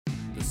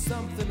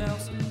something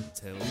else.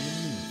 Tell me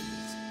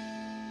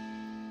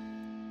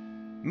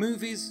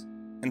movies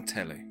and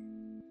telly.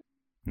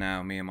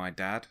 Now, me and my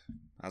dad,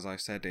 as I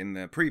said in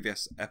the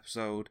previous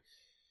episode,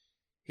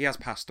 he has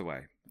passed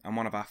away. And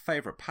one of our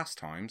favourite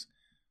pastimes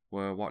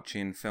were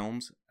watching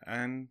films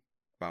and,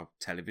 well,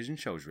 television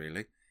shows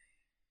really.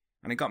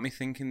 And it got me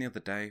thinking the other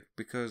day,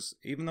 because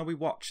even though we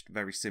watched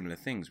very similar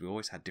things, we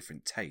always had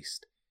different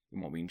taste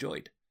in what we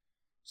enjoyed.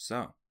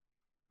 So,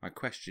 my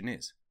question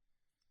is...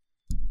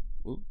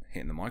 Ooh,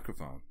 hitting the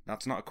microphone.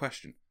 That's not a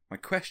question. My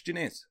question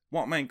is,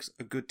 what makes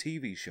a good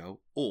TV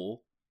show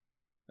or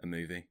a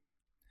movie?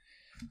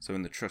 So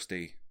in the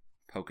trusty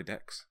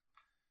Pokedex...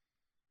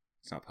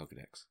 It's not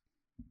Pokedex.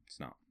 It's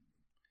not.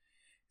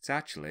 It's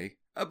actually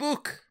a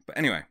book. But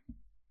anyway,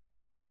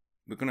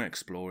 we're going to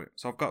explore it.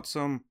 So I've got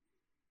some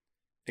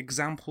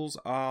examples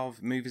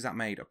of movies that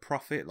made a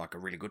profit, like a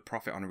really good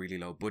profit on a really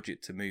low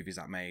budget, to movies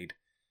that made,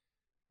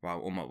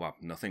 well,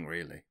 nothing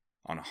really,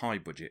 on a high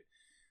budget,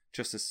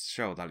 just to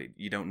show that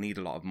you don't need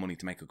a lot of money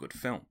to make a good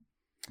film.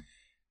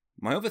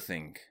 My other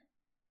thing,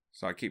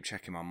 so I keep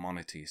checking my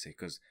monitor, you see,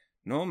 because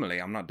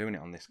normally I'm not doing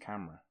it on this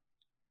camera.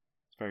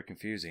 It's very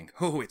confusing.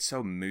 Oh, it's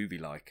so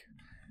movie-like.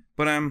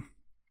 But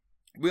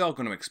we are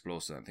going to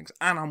explore certain things,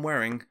 and I'm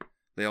wearing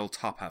the old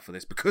top hat for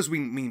this because we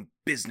mean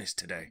business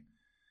today.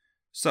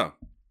 So,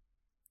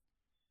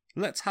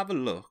 let's have a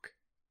look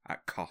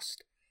at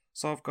cost.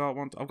 So I've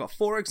got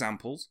 4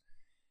 examples.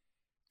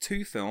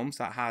 2 films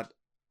that had...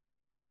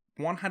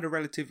 One had a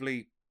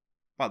relatively...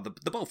 Well,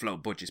 they're both low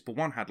budgets, but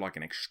one had like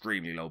an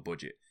extremely low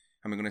budget.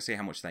 And we're going to see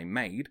how much they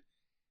made.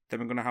 Then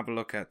we're going to have a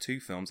look at 2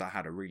 films that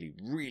had a really,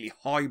 really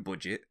high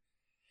budget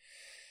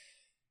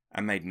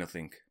and made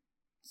nothing.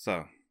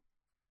 So,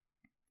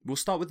 we'll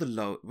start with the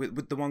low...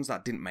 with the ones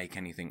that didn't make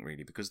anything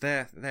really, because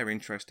they're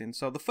interesting.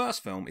 So the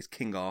first film is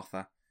King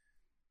Arthur.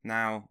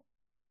 Now,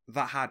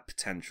 that had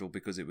potential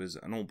because it was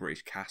an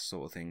all-British cast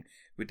sort of thing.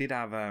 We did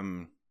have...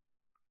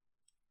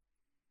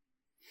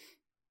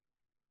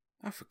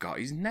 I forgot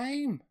his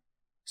name.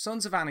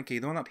 Sons of Anarchy,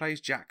 the one that plays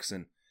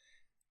Jackson,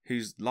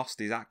 who's lost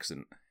his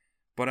accent.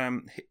 But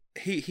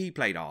he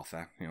played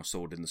Arthur,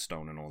 Sword in the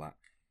Stone and all that.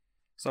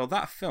 So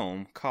that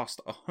film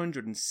cost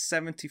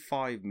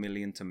 175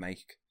 million to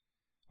make.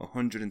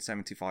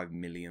 175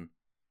 million,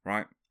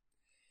 right?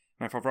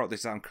 Now, if I wrote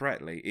this down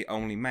correctly, it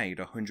only made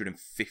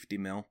 150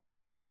 mil.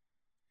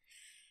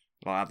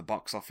 Like at the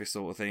box office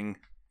sort of thing.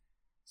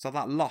 So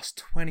that lost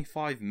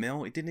 25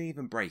 mil. It didn't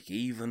even break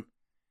even.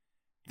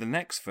 The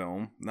next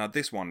film, now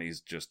this one is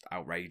just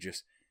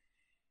outrageous.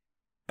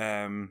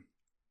 I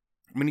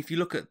mean, if you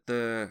look at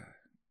the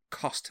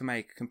cost to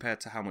make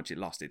compared to how much it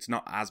lost, it's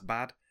not as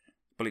bad.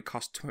 But it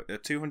cost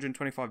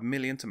 225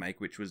 million to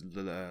make, which was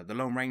the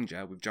Lone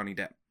Ranger with Johnny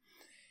Depp.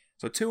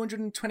 So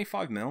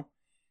 225 mil,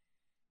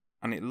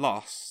 and it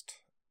lost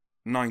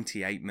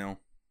 98 mil.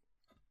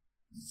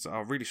 So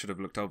I really should have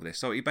looked over this.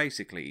 So it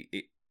basically,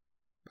 it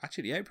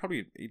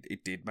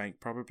did make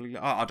probably,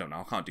 I don't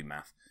know, I can't do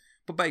math.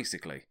 But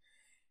basically,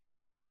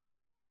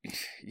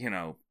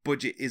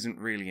 budget isn't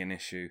really an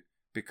issue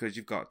because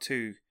you've got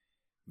 2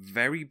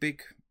 very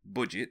big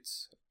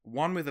budgets.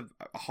 One with a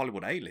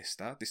Hollywood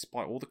A-lister,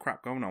 despite all the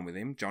crap going on with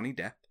him, Johnny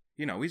Depp.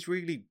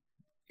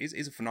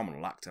 He's a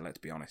phenomenal actor, let's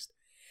be honest.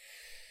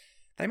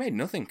 They made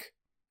nothing.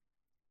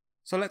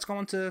 So let's go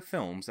on to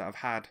films that have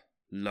had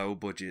low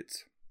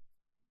budgets.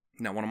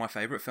 Now, one of my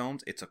favourite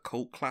films, it's a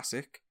cult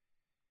classic.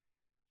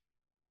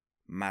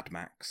 Mad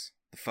Max,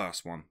 the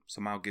first one.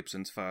 So Mel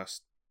Gibson's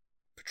first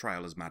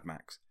portrayal as Mad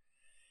Max.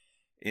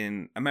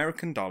 In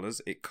American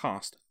dollars, it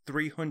cost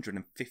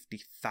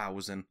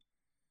 $350,000.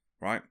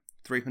 Right?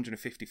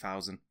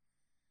 $350,000.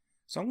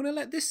 So I'm going to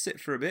let this sit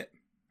for a bit.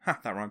 Ha,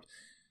 that rhymes.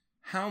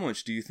 How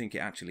much do you think it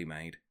actually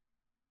made?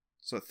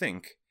 So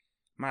think,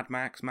 Mad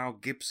Max, Mel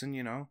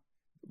Gibson,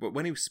 But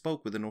when he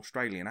spoke with an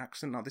Australian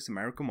accent, not this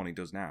American one he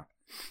does now.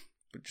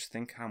 But just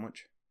think how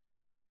much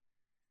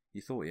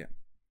you thought yet.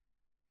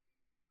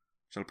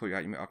 Shall I put you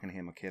out your... I can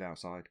hear my kid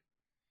outside.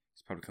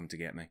 He's probably come to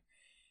get me.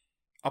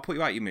 I'll put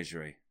you out your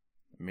misery.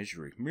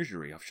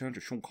 Misery. I've turned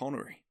to Sean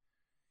Connery.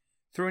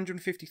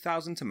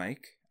 350,000 to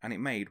make, and it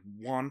made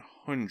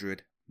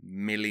 100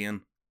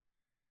 million.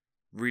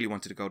 Really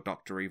wanted to go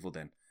Dr. Evil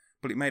then.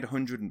 But it made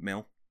 100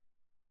 mil.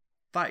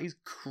 That is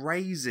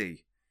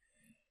crazy.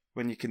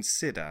 When you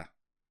consider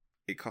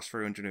it cost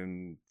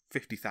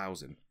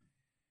 350,000.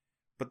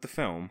 But the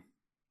film,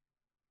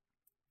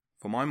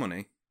 for my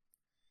money,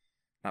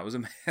 that was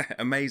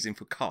amazing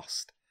for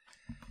cost.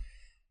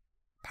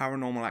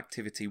 Paranormal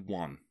Activity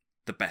 1,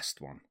 the best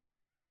one.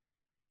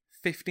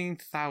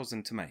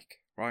 15,000 to make,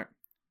 right?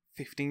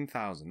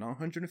 15,000, not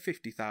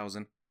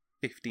 150,000,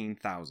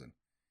 15,000.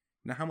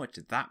 Now, how much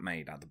did that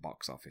made at the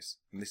box office?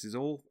 And this is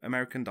all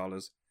American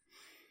dollars.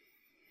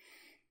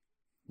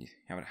 You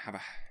have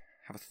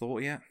a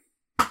thought yet?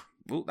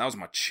 Oh, that was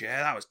my chair.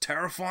 That was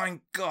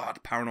terrifying. God,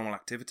 Paranormal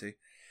Activity.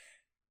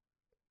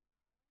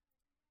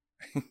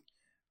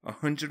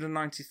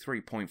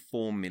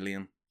 193.4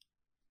 million.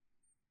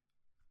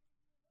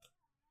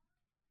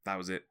 That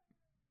was it.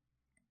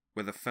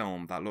 with a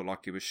film that looked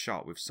like it was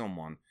shot with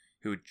someone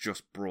who had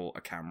just brought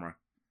a camera.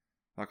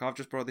 Like, I've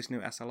just brought this new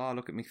SLR,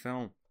 look at me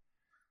film.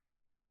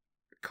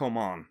 Come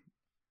on.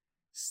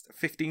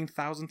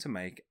 15,000 to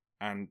make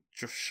and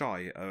just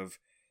shy of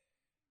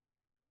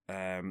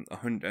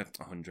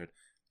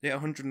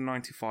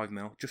 195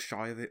 mil, just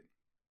shy of it.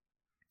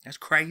 That's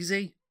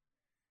crazy.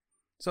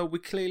 So we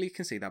clearly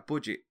can see that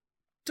budget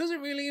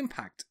doesn't really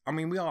impact. I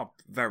mean, we are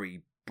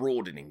very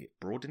broadening it.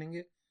 Broadening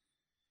it?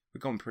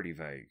 We've gone pretty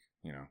vague,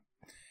 you know.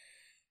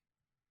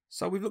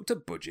 So we've looked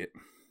at budget.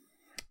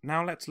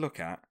 Now let's look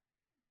at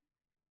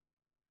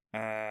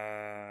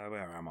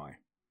where am I?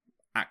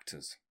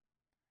 Actors.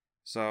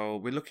 So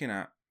we're looking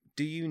at,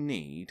 do you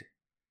need,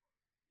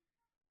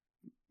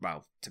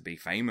 well, to be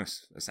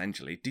famous,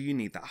 essentially, do you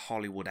need that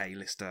Hollywood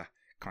A-lister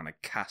kind of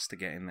cast to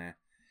get in there?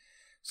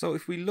 So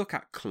if we look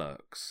at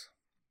Clerks,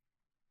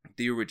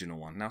 the original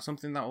one. Now,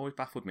 something that always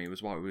baffled me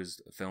was why it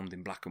was filmed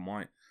in black and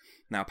white.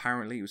 Now,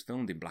 apparently it was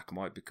filmed in black and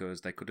white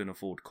because they couldn't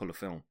afford colour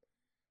film.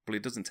 But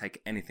it doesn't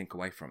take anything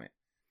away from it.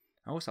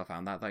 I also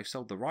found that they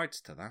sold the rights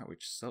to that,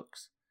 which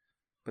sucks.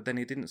 But then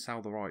he didn't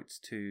sell the rights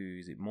to,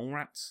 is it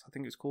Mallrats, I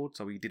think it's called?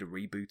 So he did a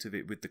reboot of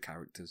it with the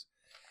characters.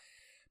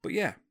 But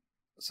yeah,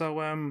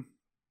 so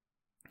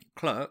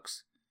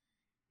Clerks,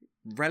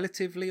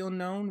 relatively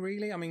unknown,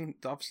 really. I mean,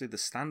 obviously the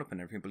stand-up and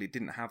everything, but it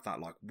didn't have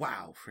that, like,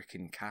 wow,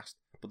 freaking cast.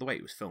 But the way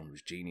it was filmed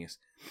was genius.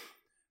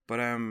 But,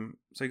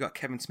 so you got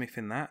Kevin Smith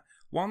in that.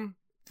 One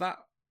that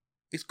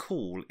is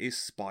cool is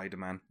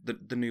Spider-Man,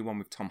 the new one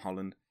with Tom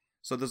Holland.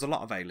 So there's a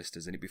lot of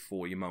A-listers in it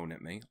before you moan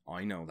at me.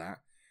 I know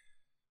that.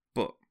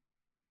 But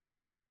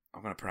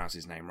I'm going to pronounce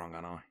his name wrong,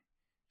 aren't I?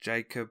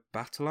 Jacob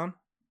Batalon?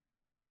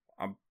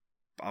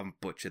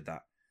 I've butchered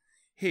that.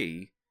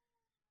 He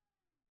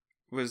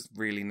was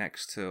really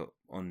next to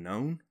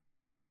unknown.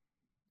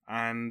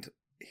 And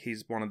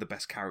he's one of the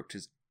best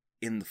characters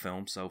in the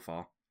film so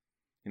far.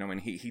 You know, I mean,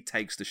 he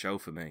takes the show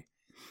for me.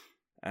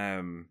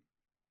 I'm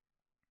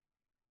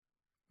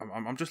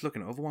just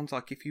looking at other ones.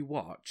 Like, if you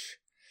watch,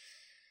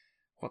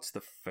 what's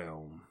the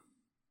film?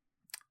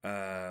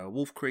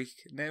 Wolf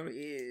Creek. Now,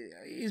 it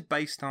is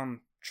based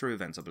on true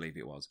events, I believe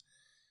it was.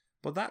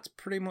 But that's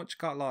pretty much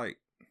got, like,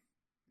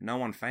 no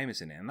one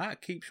famous in it. And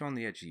that keeps you on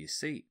the edge of your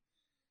seat.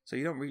 So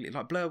you don't really,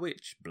 like, Blair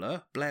Witch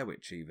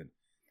even.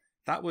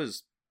 That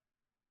was,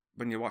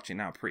 when you're watching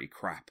now, pretty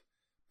crap.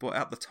 But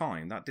at the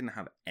time, that didn't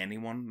have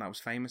anyone that was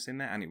famous in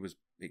there. And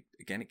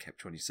it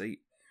kept you on your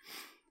seat.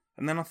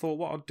 And then I thought,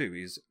 what I'd do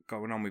is,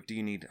 going on with, do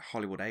you need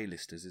Hollywood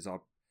A-listers, is I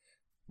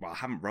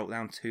haven't wrote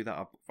down two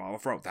that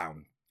I've wrote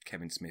down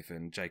Kevin Smith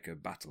and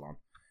Jacob Batalon.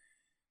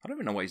 I don't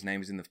even know what his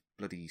name is in the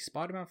bloody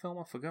Spider-Man film,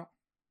 I forgot.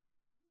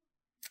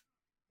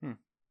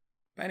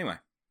 But anyway,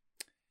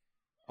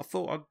 I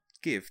thought I'd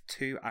give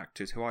two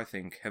actors who I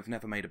think have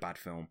never made a bad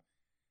film,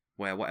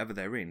 where whatever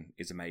they're in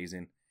is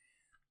amazing.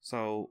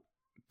 So,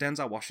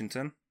 Denzel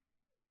Washington,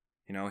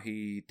 you know,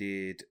 he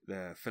did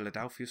the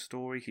Philadelphia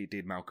Story, he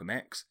did Malcolm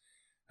X.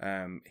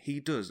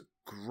 He does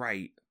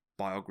great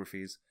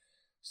biographies.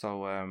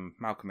 So,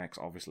 Malcolm X,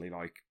 obviously,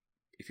 like,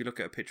 if you look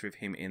at a picture of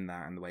him in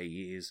that and the way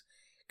he is,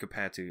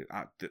 compared to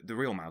the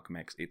real Malcolm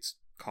X, it's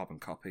carbon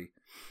copy.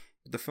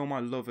 The film I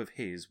love of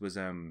his was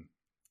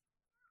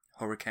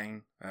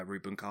Hurricane,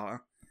 Reuben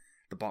Carter.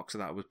 The boxer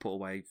that was put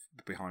away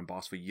behind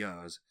bars for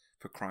years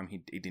for a crime he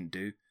didn't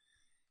do.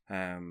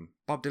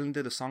 Bob Dylan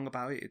did a song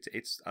about it.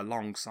 It's a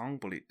long song,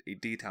 but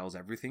it details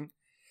everything.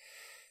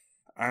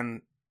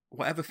 And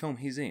whatever film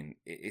he's in,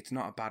 it's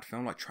not a bad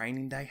film. Like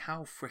Training Day,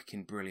 how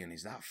freaking brilliant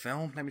is that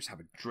film? Let me just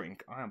have a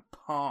drink. I am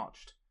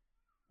parched.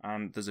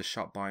 And there's a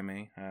shot by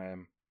me.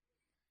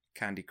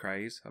 Candy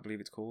Craze, I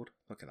believe it's called.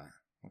 Look at that.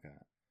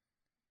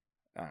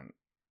 And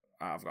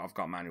I've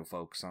got manual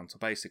focus on. So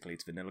basically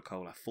it's vanilla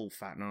cola, full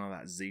fat, none of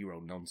that zero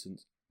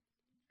nonsense.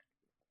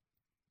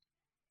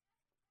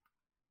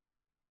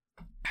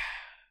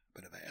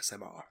 Bit of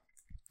ASMR.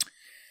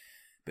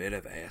 Bit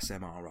of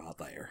ASMR right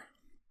there.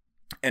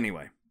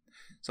 Anyway,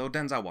 so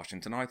Denzel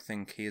Washington, I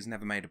think he has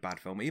never made a bad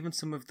film. Even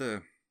some of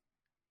the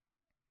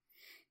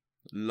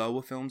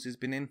lower films he's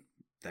been in,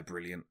 they're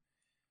brilliant.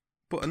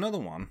 But another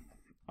one,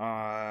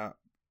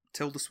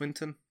 Tilda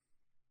Swinton.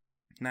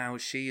 Now,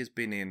 she has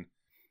been in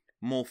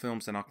more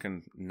films than I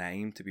can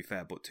name, to be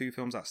fair, but two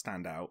films that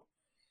stand out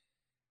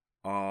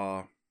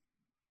are,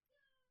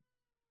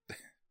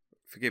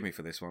 forgive me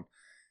for this one,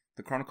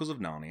 The Chronicles of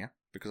Narnia,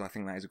 because I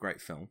think that is a great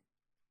film.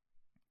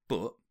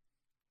 But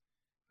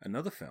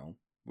another film,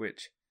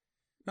 which,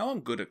 now I'm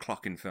good at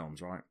clocking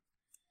films, right?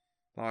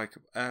 Like,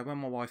 when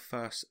my wife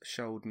first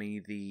showed me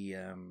the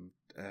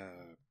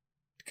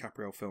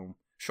DiCaprio film,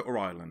 Shutter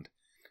Island,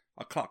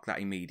 I clocked that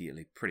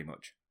immediately, pretty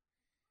much.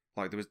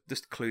 Like, there was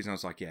just clues, and I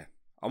was like, yeah,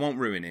 I won't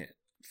ruin it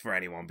for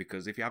anyone,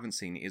 because if you haven't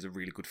seen it, it is a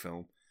really good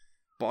film.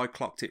 But I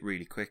clocked it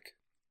really quick.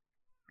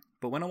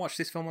 But when I watched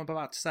this film I'm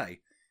about to say,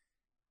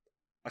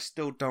 I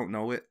still don't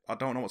know it. I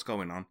don't know what's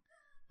going on.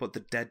 But The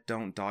Dead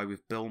Don't Die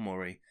with Bill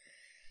Murray.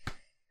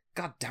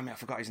 God damn it, I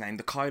forgot his name.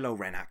 The Kylo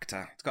Ren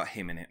actor. It's got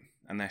him in it.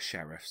 And they're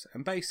sheriffs.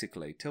 And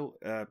basically,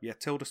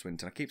 Tilda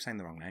Swinton, I keep saying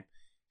the wrong name,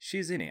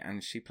 she's in it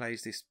and she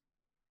plays this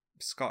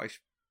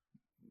Scottish,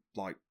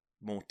 like,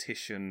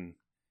 mortician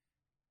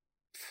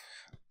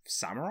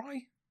samurai.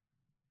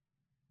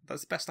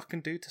 That's the best I can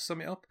do to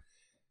sum it up.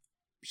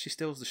 She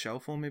steals the show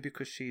for me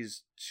because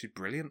she's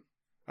brilliant.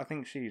 I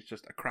think she's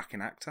just a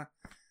cracking actor.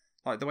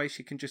 Like, the way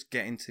she can just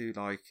get into,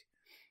 like,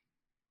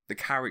 the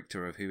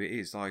character of who it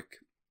is. Like,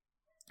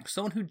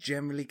 someone who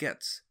generally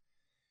gets,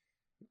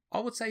 I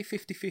would say,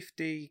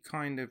 50-50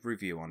 kind of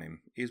review on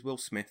him is Will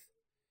Smith.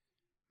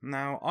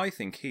 Now, I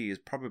think he is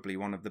probably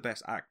one of the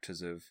best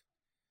actors of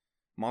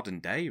modern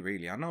day,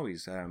 really. I know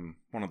he's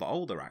one of the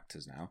older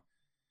actors now.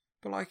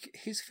 But, like,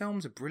 his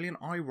films are brilliant.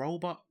 I,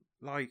 Robot,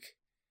 like,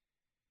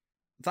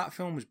 that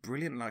film was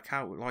brilliant. Like,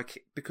 how,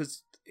 like,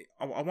 because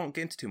I won't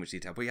get into too much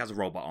detail, but he has a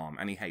robot arm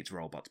and he hates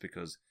robots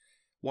because,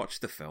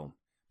 watch the film.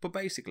 But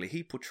basically,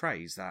 he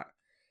portrays that,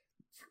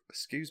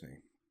 excuse me,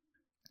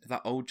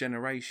 that old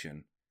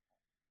generation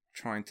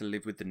trying to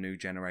live with the new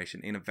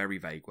generation in a very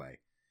vague way.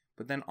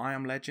 But then I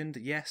Am Legend,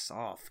 yes,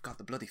 oh, I forgot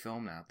the bloody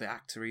film now, the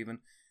actor even.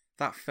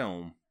 That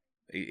film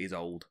is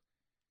old.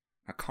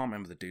 I can't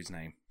remember the dude's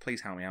name.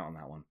 Please help me out on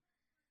that one.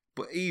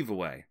 But either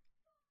way,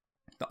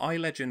 the I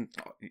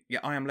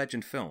Am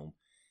Legend film,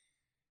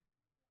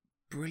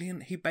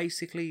 brilliant. He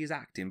basically is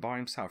acting by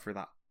himself through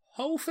that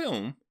whole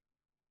film,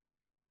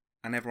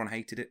 and everyone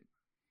hated it.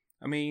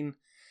 I mean,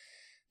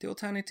 the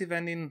alternative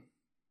ending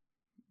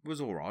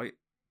was alright,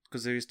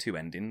 because there is two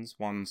endings.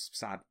 One's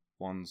sad,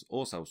 one's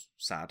also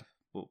sad,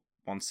 but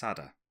one's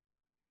sadder.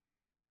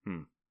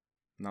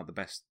 Not the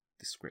best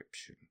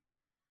description.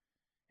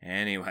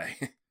 Anyway,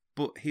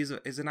 but he's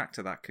an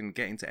actor that can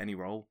get into any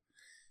role.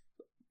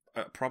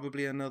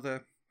 Probably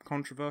another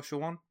controversial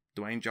one,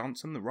 Dwayne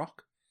Johnson, The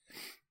Rock.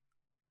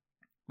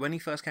 When he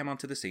first came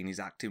onto the scene, his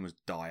acting was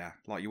dire.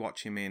 Like, you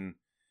watch him in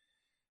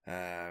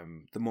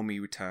The Mummy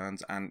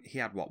Returns, and he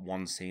had,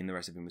 one scene, the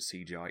rest of him was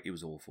CGI. It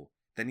was awful.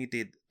 Then he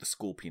did The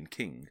Scorpion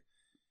King,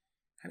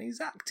 and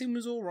his acting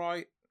was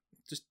alright,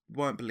 just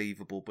weren't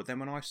believable. But then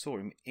when I saw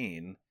him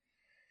in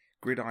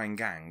Gridiron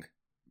Gang,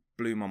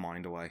 blew my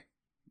mind away.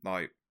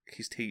 Like,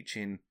 he's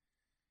teaching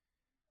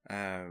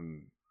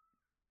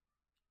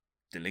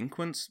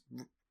delinquents,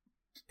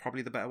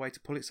 probably the better way to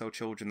put it, so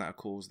children that are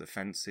caused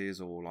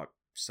offences or, like,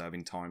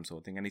 serving time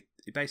sort of thing, and he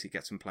basically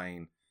gets them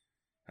playing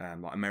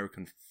like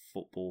American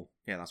football.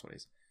 Yeah, that's what it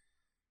is.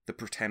 The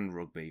pretend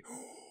rugby.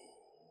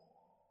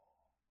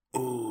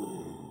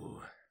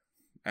 Ooh.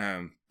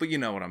 But you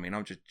know what I mean,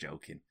 I'm just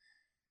joking.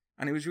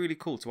 And it was really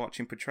cool to watch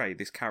him portray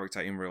this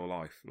character in real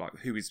life, like,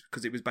 who is,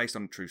 because it was based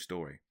on a true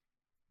story.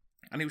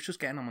 And it was just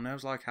getting on my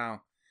nerves, like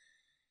how,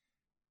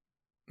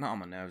 not on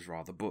my nerves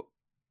rather, but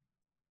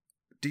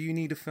do you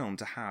need a film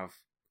to have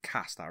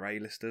cast that are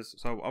A-listers?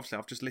 So obviously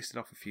I've just listed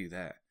off a few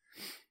there.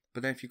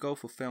 But then if you go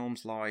for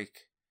films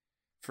like,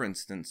 for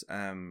instance,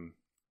 Jim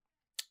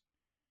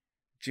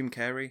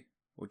Carrey,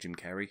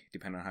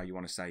 depending on how you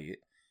want to say it,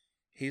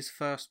 his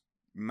first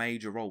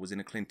major role was in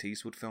a Clint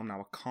Eastwood film.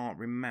 Now, I can't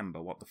remember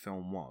what the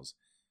film was.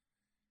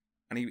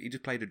 And he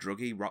just played a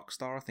druggie rock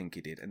star, I think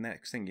he did. And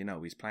next thing you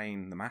know, he's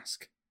playing The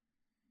Mask.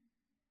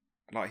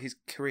 Like, his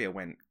career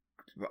went...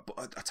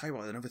 But I tell you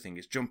what, another thing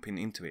is jumping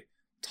into it.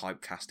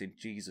 Typecasting,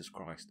 Jesus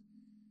Christ.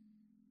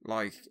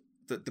 Like,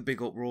 the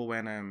big uproar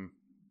when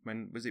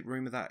was it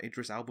rumour that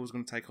Idris Elba was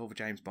going to take over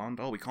James Bond?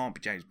 Oh, he can't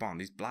be James Bond,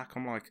 he's black.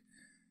 I'm like,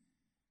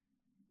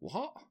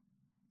 what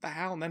the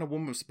hell? And then a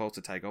woman was supposed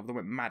to take over. They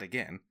went mad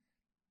again.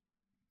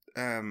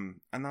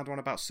 Another one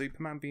about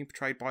Superman being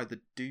portrayed by the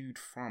dude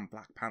from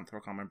Black Panther. I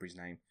can't remember his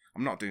name.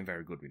 I'm not doing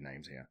very good with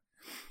names here.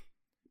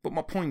 But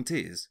my point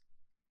is,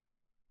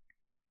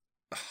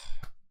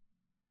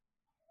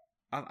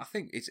 I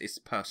think it's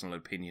personal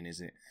opinion,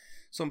 is it?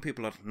 Some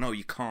people are, no,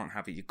 you can't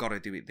have it. You've got to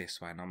do it this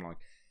way. And I'm like,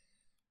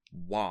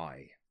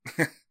 why?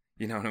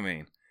 You know what I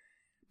mean?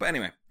 But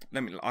anyway,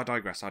 I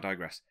digress.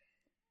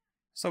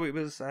 So it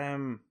was,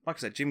 like I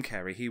said, Jim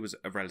Carrey, he was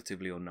a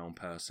relatively unknown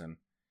person.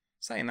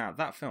 Saying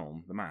that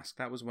film, The Mask,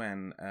 that was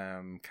when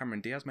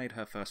Cameron Diaz made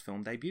her first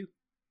film debut.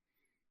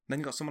 Then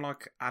you got someone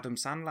like Adam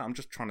Sandler. I'm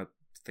just trying to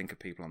think of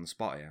people on the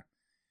spot here.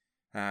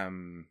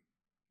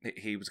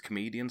 He was a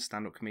comedian,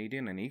 stand-up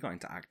comedian, and he got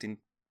into acting.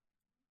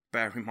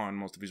 Bear in mind,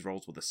 most of his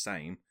roles were the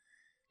same.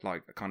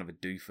 Like, a kind of a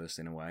doofus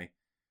in a way.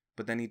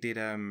 But then he did,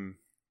 forgot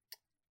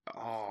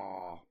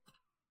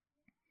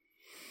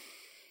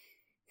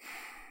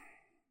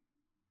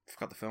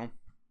the film.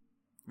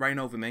 Reign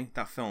Over Me,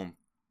 that film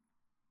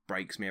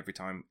breaks me every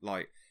time.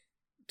 Like,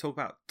 talk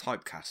about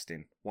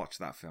typecasting. Watch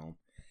that film.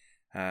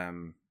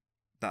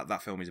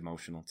 That film is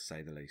emotional, to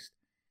say the least.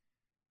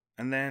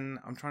 And then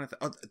I'm trying to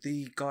think.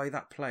 The guy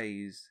that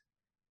plays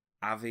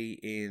Avi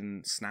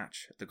in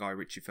Snatch, the Guy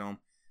Ritchie film,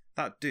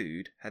 that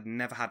dude had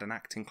never had an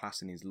acting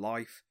class in his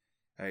life.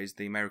 He's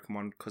the American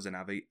one, Cousin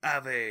Avi.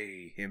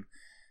 Avi! Him.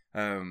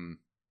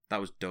 That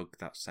was Doug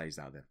that says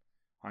that then.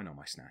 I know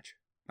my Snatch.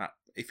 That,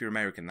 if you're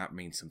American, that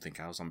means something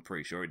else. I'm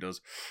pretty sure it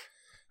does.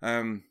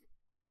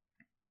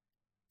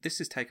 This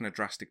is taking a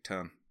drastic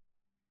turn.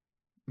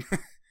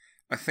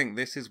 I think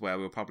this is where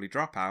we'll probably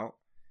drop out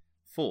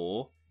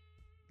for...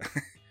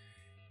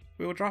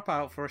 we'll drop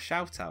out for a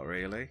shout out,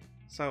 really.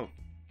 So,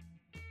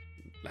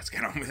 let's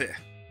get on with it.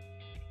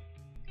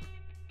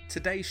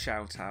 Today's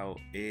shout out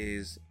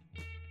it's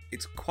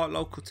quite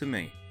local to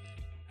me.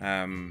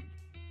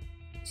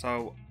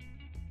 So,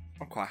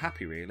 I'm quite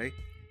happy, really.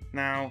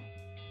 Now,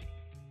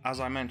 as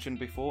I mentioned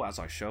before, as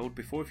I showed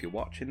before, if you're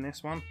watching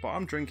this one, but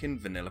I'm drinking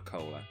vanilla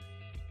cola.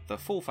 The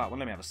full fat one,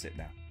 let me have a sip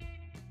now.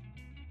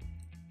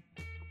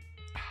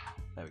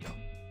 There we go.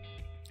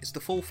 It's the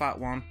full fat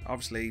one.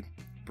 Obviously,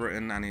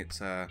 Britain and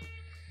its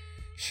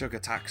sugar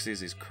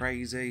taxes is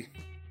crazy,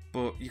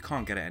 but you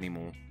can't get it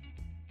anymore.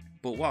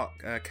 But what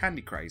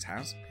Candy Craze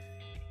has,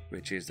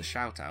 which is the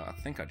shout out, I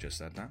think I just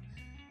said that,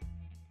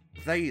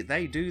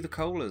 they do the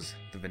colas,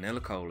 the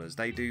vanilla colas.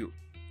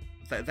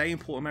 They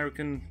import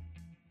American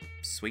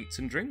sweets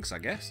and drinks, I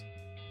guess.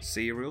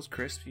 Cereals,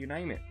 crisps, you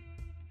name it.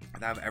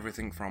 They have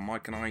everything from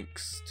Mike and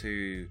Ike's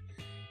to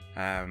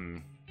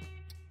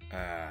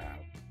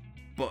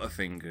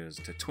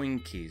Butterfingers to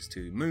Twinkies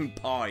to Moon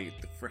Pie,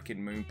 the frickin'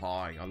 Moon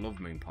Pie. I love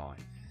Moon Pie.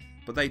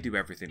 But they do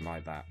everything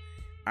like that.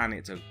 And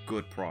it's a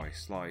good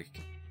price. Like,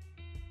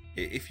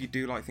 if you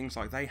do like things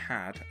like they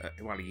had,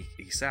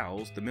 he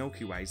sells the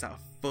Milky Way. Is that a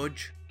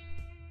fudge?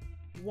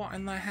 What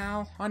in the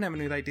hell? I never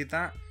knew they did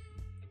that.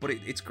 But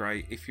it's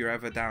great. If you're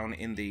ever down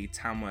in the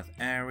Tamworth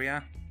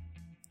area,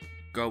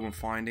 go and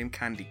find him,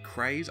 Candy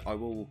Craze. I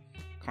will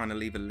kind of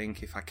leave a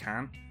link if I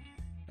can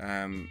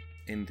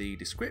in the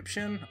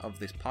description of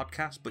this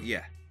podcast. But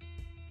yeah,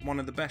 one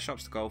of the best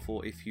shops to go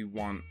for if you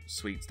want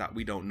sweets that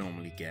we don't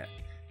normally get.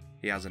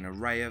 He has an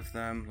array of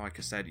them. Like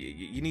I said,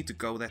 you need to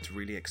go there to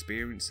really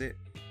experience it.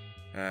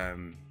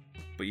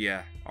 But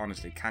yeah,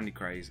 honestly, Candy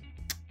Craze,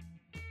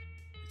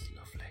 it's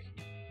lovely.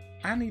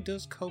 And he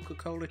does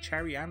Coca-Cola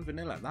cherry and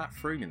vanilla. That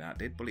threw me, that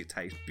did, but it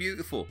tastes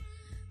beautiful.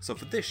 So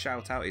for this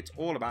shout out, it's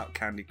all about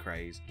Candy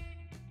Craze.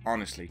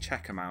 Honestly,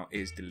 check them out. It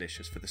is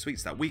delicious. For the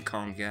sweets that we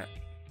can't get,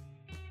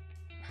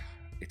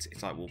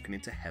 it's like walking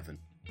into heaven.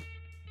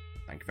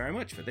 Thank you very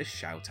much for this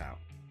shout out.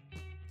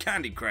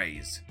 Candy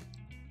Craze.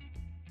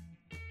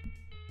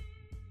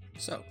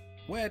 So,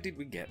 where did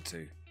we get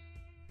to?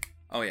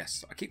 Oh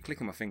yes, I keep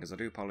clicking my fingers, I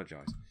do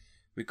apologise.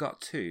 We've got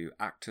two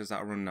actors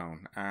that are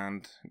unknown,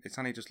 and it's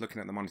only just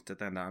looking at the monitor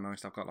then that I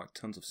noticed I've got like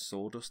tons of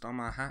sawdust on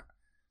my hat.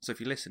 So if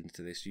you listen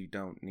to this, you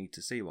don't need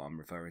to see what I'm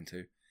referring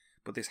to.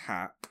 But this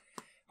hat,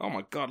 oh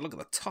my god, look at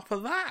the top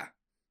of that!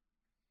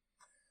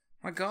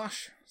 My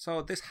gosh.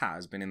 So this hat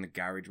has been in the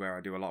garage where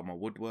I do a lot of my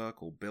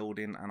woodwork or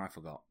building, and I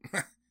forgot.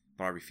 But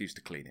I refused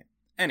to clean it.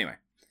 Anyway.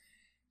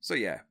 So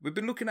yeah, we've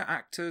been looking at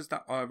actors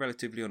that are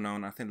relatively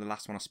unknown. I think the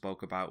last one I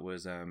spoke about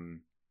was, I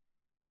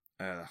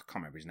can't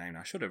remember his name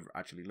now. I should have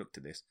actually looked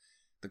at this.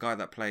 The guy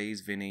that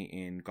plays Vinny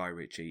in Guy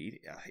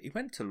Ritchie. He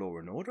went to Law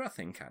and Order, I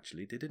think,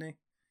 actually, didn't he?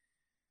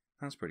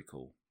 That's pretty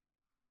cool.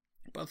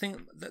 But I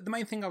think the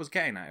main thing I was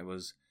getting at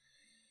was,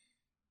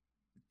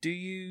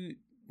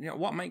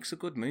 what makes a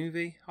good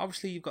movie?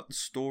 Obviously, you've got the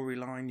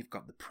storyline, you've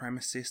got the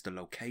premises, the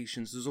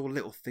locations, there's all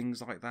little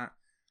things like that.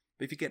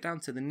 But if you get down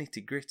to the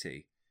nitty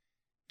gritty,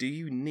 do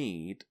you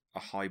need a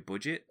high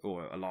budget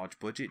or a large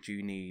budget? Do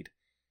you need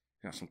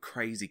some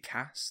crazy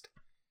cast?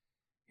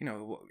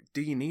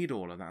 Do you need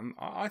all of that?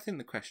 I think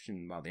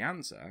the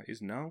answer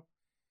is no.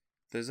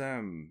 There's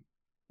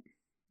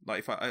like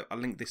if I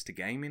link this to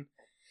gaming,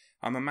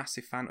 I'm a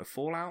massive fan of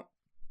Fallout.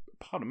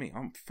 Pardon me,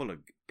 I'm full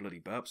of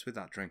bloody burps with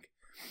that drink.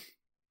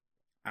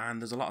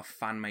 And there's a lot of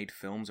fan-made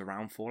films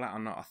around Fallout.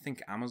 I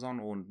think Amazon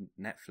or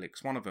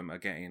Netflix, one of them are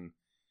getting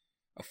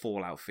a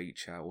Fallout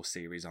feature or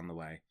series on the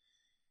way.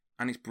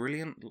 And it's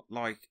brilliant.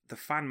 Like, the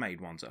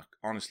fan-made ones are,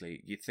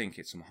 honestly, you'd think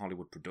it's some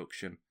Hollywood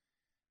production.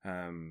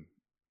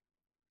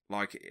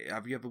 Like,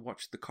 have you ever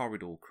watched The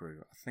Corridor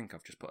Crew? I think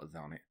I've just put that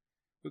on it.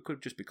 It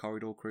could just be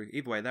Corridor Crew.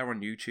 Either way, they're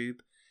on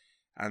YouTube.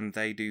 And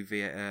they do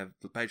VFX,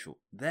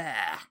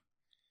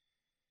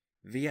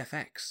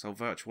 so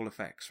virtual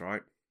effects,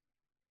 right?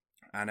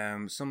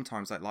 And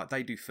sometimes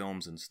they do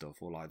films and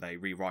stuff, or like they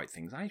rewrite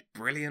things. And it's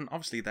brilliant.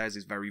 Obviously, theirs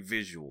is very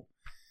visual,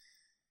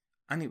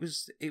 and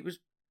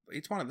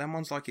it's one of them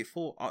ones like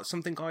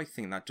something I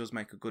think that does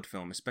make a good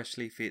film,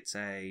 especially if it's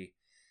a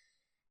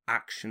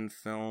action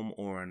film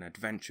or an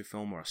adventure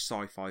film or a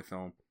sci-fi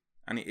film,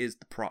 and it is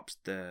the props,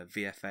 the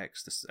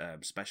VFX, the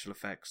special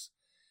effects,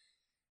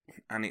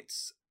 and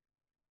it's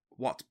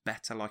what's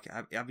better. Like,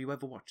 have you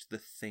ever watched The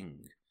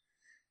Thing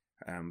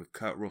with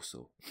Kurt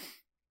Russell?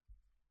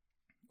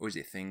 Or is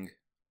it Thing?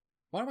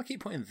 Why do I keep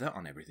putting that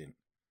on everything?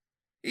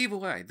 Either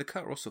way, the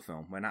Kurt Russell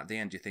film, when at the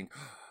end you think,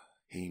 oh,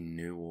 he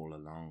knew all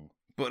along.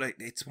 But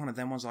it's one of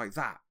them ones like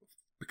that.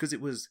 Because it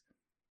was,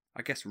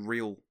 I guess,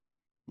 real,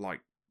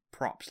 like,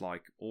 props,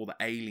 like all the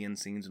alien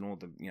scenes and all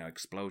the,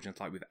 explosions,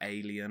 like with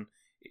Alien,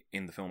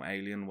 in the film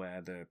Alien,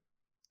 where the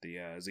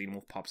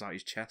xenomorph pops out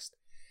his chest.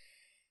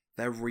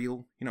 They're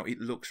real.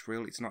 It looks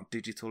real. It's not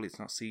digital. It's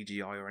not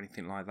CGI or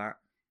anything like that.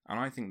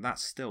 And I think that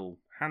still,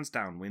 hands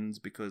down, wins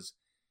because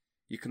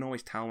you can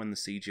always tell when the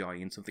CGI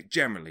in something.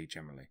 Generally,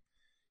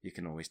 you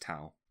can always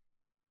tell.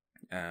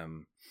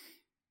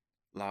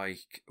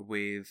 Like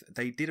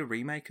they did a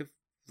remake of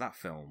that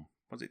film.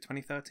 was it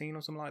 2013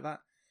 or something like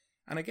that?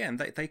 And again,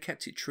 they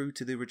kept it true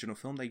to the original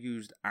film. They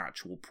used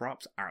actual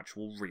props,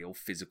 actual real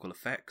physical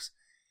effects.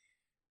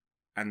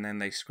 And then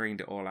they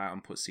screened it all out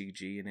and put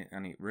CG in it,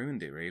 and it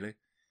ruined it, really.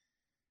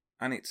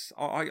 And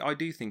I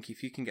do think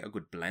if you can get a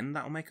good blend,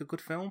 that'll make a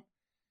good film.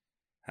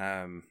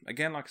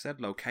 Again, like I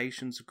said,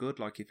 locations are good.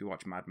 Like if you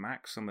watch Mad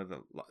Max, some of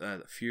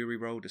the Fury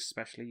Road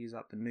especially, is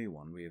that the new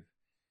one with,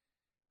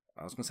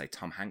 I was going to say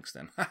Tom Hanks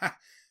then.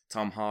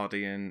 Tom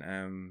Hardy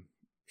and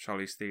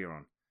Charlize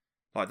Theron.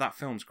 Like, that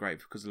film's great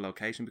because of the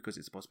location, because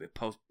it's supposed to be a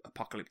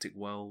post-apocalyptic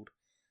world.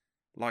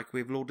 Like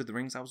with Lord of the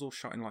Rings, that was all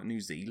shot in like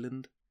New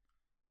Zealand.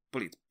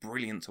 But it's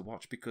brilliant to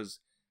watch because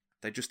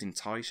they just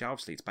entice you.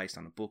 Obviously, it's based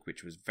on a book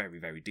which was very,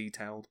 very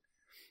detailed.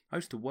 I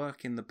used to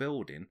work in the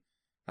building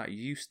that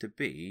used to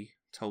be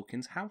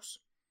Tolkien's house.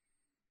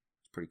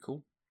 It's pretty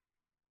cool.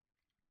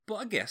 But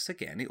I guess,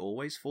 again, it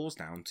always falls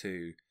down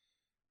to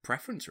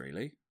preference,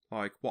 really.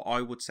 Like, what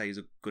I would say is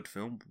a good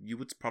film, you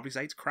would probably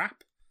say it's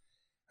crap.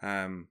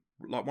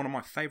 Like, one of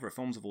my favourite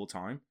films of all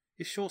time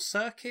is Short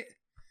Circuit.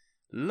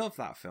 Love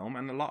that film,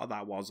 and a lot of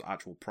that was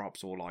actual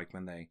props, or like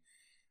when they,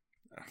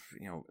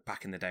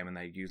 back in the day when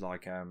they used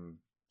like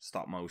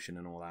stop motion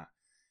and all that.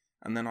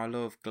 And then I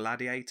love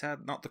Gladiator,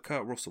 not the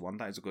Kurt Russell one,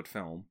 that is a good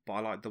film, but I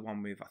like the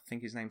one with, I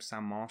think his name's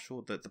Sam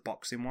Marshall, the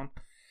boxing one.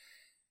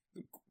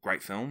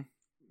 Great film.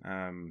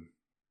 And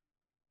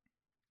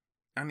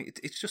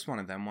it's just one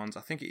of them ones.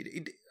 I think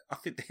I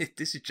think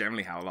this is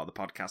generally how a lot of the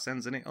podcast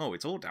ends, isn't it? Oh,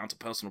 it's all down to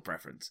personal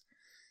preference.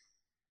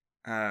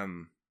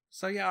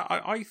 So yeah,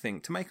 I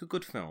think to make a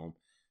good film,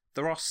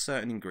 there are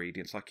certain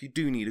ingredients. Like, you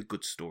do need a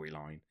good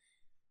storyline.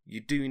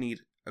 You do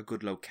need a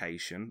good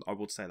location. I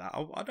would say that.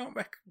 I don't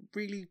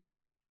really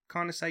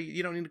kind of say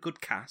you don't need a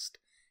good cast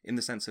in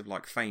the sense of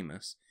like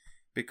famous,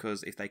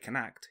 because if they can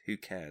act, who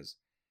cares?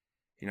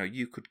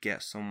 You could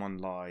get someone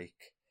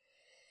like,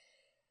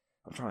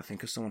 I'm trying to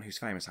think of someone who's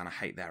famous and I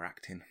hate their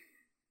acting.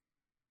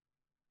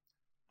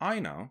 I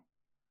know.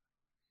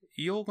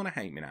 You're going to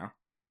hate me now.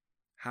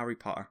 Harry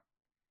Potter.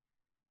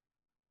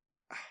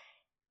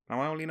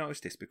 Now, I only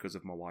noticed this because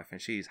of my wife,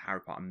 and she's Harry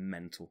Potter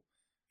mental.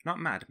 Not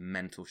mad,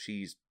 mental.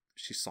 She's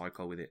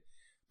psycho with it.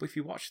 But if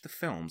you watch the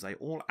films, they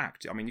all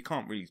act. I mean, you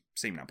can't really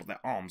see them now, but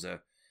their arms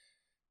are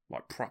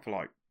like proper,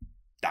 like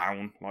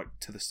down, like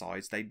to the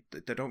sides. They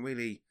don't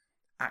really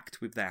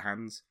act with their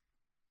hands,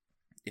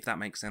 if that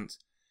makes sense.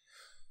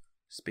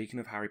 Speaking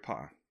of Harry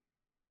Potter,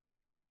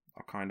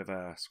 I kind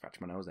of scratched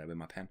my nose there with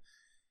my pen.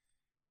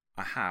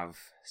 I have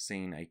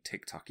seen a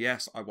TikTok.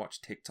 Yes, I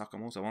watch TikTok.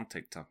 I'm also on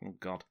TikTok. Oh,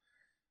 God.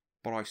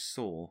 But I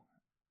saw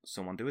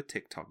someone do a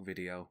TikTok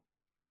video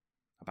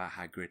about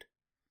Hagrid.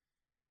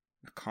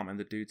 I can't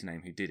remember the dude's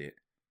name who did it,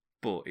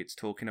 but it's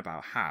talking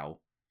about how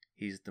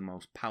he's the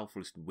most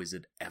powerfulest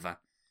wizard ever.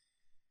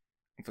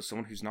 And for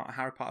someone who's not a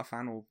Harry Potter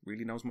fan or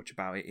really knows much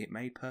about it, it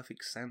made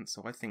perfect sense.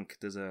 So I think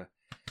there's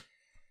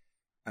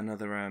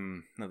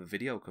another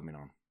video coming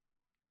on.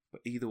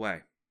 But either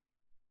way,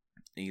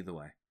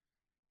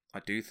 I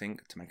do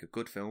think to make a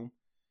good film,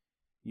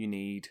 you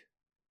need...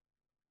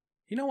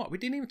 You know what? We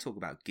didn't even talk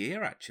about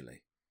gear,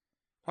 actually.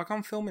 Like,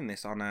 I'm filming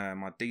this on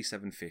my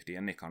D750, a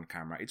Nikon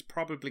camera. It's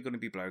probably going to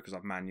be blurry because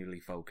I've manually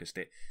focused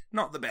it.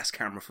 Not the best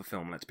camera for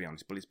film, let's be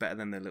honest, but it's better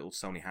than the little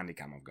Sony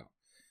Handycam I've got.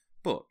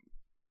 But,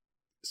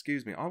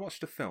 excuse me, I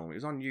watched a film. It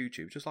was on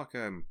YouTube, just like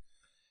a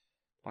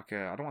I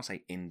don't want to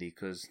say indie,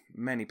 because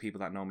many people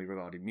that know me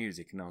regarding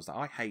music knows that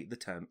I hate the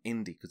term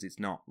indie because it's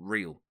not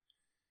real.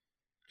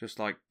 Just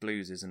like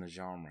blues isn't a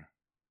genre.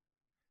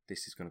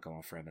 This is going to go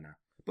on forever now.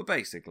 But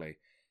basically,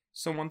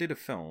 someone did a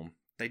film.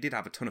 They did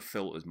have a ton of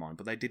filters, mind,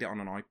 but they did it on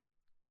an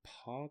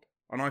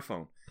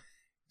iPhone.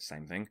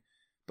 Same thing.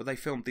 But they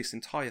filmed this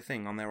entire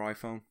thing on their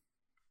iPhone.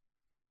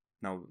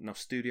 No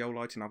studio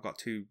lighting. I've got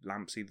 2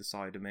 lamps either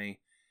side of me.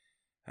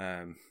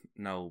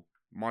 No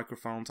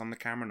microphones on the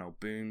camera. No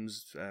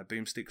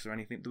boomsticks or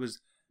anything. There was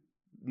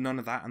none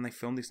of that, and they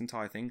filmed this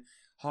entire thing.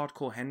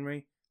 Hardcore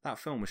Henry. That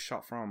film was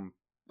shot from,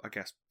 I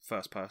guess,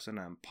 first person,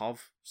 POV,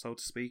 so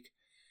to speak.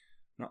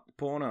 Not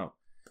porno.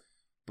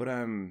 But,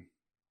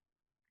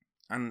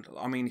 and,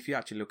 I mean, if you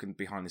actually look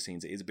behind the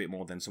scenes, it is a bit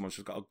more than someone's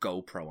just got a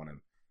GoPro on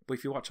him. But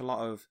if you watch a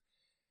lot of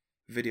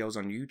videos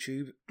on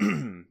YouTube,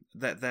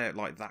 they're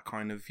like that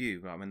kind of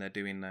view. I mean, they're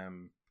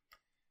doing...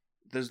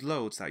 there's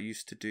loads that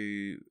used to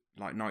do,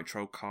 like,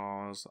 nitro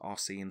cars,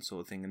 RC and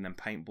sort of thing, and then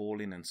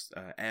paintballing and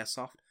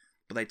airsoft.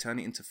 But they turn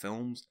it into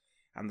films,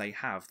 and they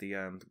have the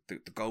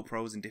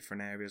GoPros in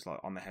different areas, like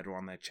on the head or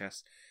on their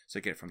chest. So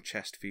you get it from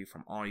chest view,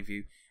 from eye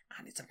view,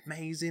 and it's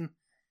amazing.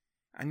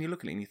 And you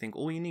look at it and you think,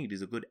 all you need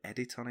is a good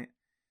edit on it.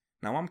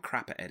 Now, I'm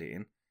crap at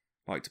editing,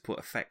 like to put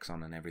effects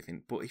on and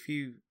everything. But if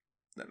you,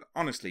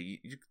 honestly,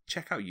 you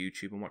check out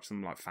YouTube and watch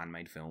some like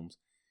fan-made films,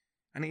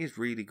 and it is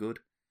really good.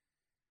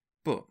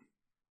 But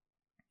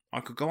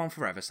I could go on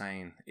forever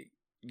saying,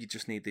 you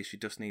just need this, you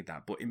just need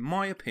that. But in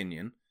my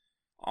opinion,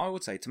 I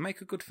would say to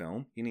make a good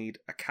film, you need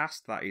a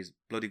cast that is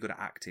bloody good at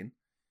acting,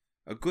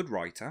 a good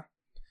writer,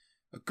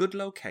 a good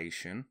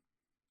location.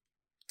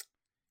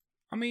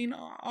 I mean,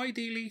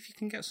 ideally, if you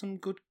can get some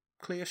good,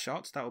 clear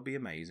shots, that would be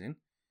amazing.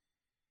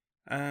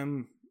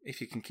 If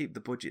you can keep the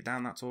budget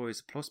down, that's always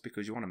a plus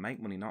because you want to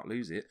make money, not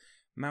lose it.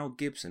 Mel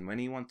Gibson, when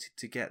he wanted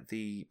to get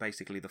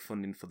basically the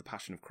funding for The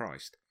Passion of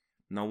Christ,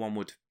 no one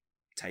would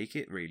take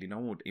it, really. No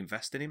one would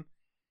invest in him.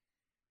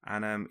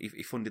 And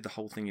he funded the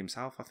whole thing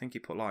himself. I think he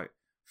put like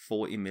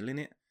 40 million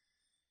in it.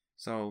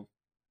 So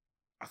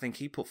I think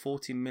he put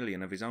 40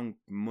 million of his own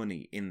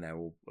money in there,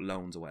 or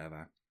loans or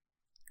whatever.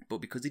 But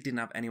because he didn't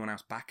have anyone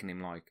else backing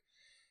him, like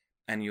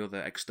any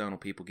other external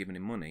people giving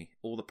him money,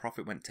 all the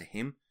profit went to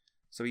him.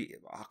 So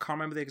I can't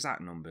remember the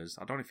exact numbers.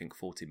 I don't even think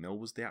 40 mil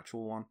was the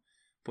actual one.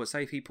 But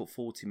say if he put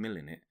 40 mil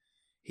in it,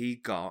 he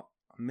got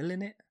a mil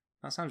in it?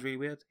 That sounds really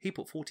weird. He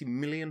put $40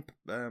 million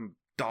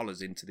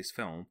into this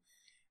film,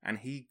 and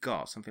he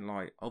got something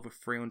like over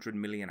 300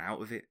 million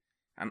out of it.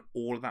 And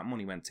all of that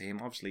money went to him.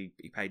 Obviously,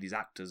 he paid his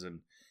actors and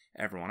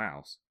everyone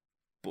else,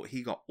 but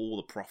he got all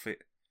the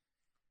profit.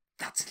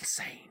 That's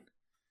insane.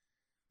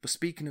 But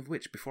speaking of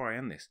which, before I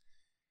end this,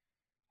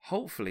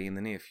 hopefully in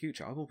the near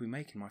future, I will be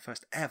making my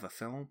first ever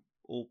film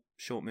or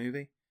short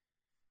movie.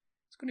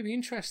 It's going to be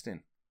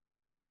interesting.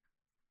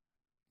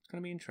 It's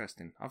going to be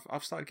interesting.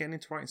 I've started getting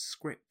into writing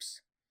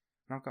scripts,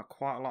 and I've got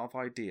quite a lot of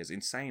ideas,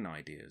 insane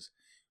ideas,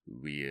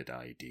 weird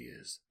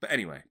ideas. But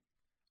anyway,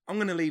 I'm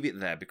going to leave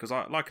it there because,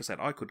 like I said,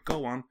 I could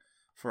go on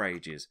for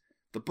ages.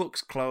 The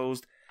book's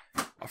closed.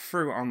 I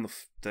threw it on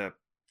the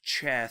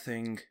chair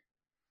thing.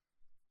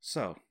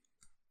 So,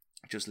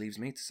 it just leaves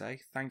me to say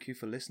thank you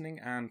for listening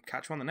and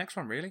catch you on the next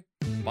one, really.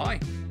 Bye.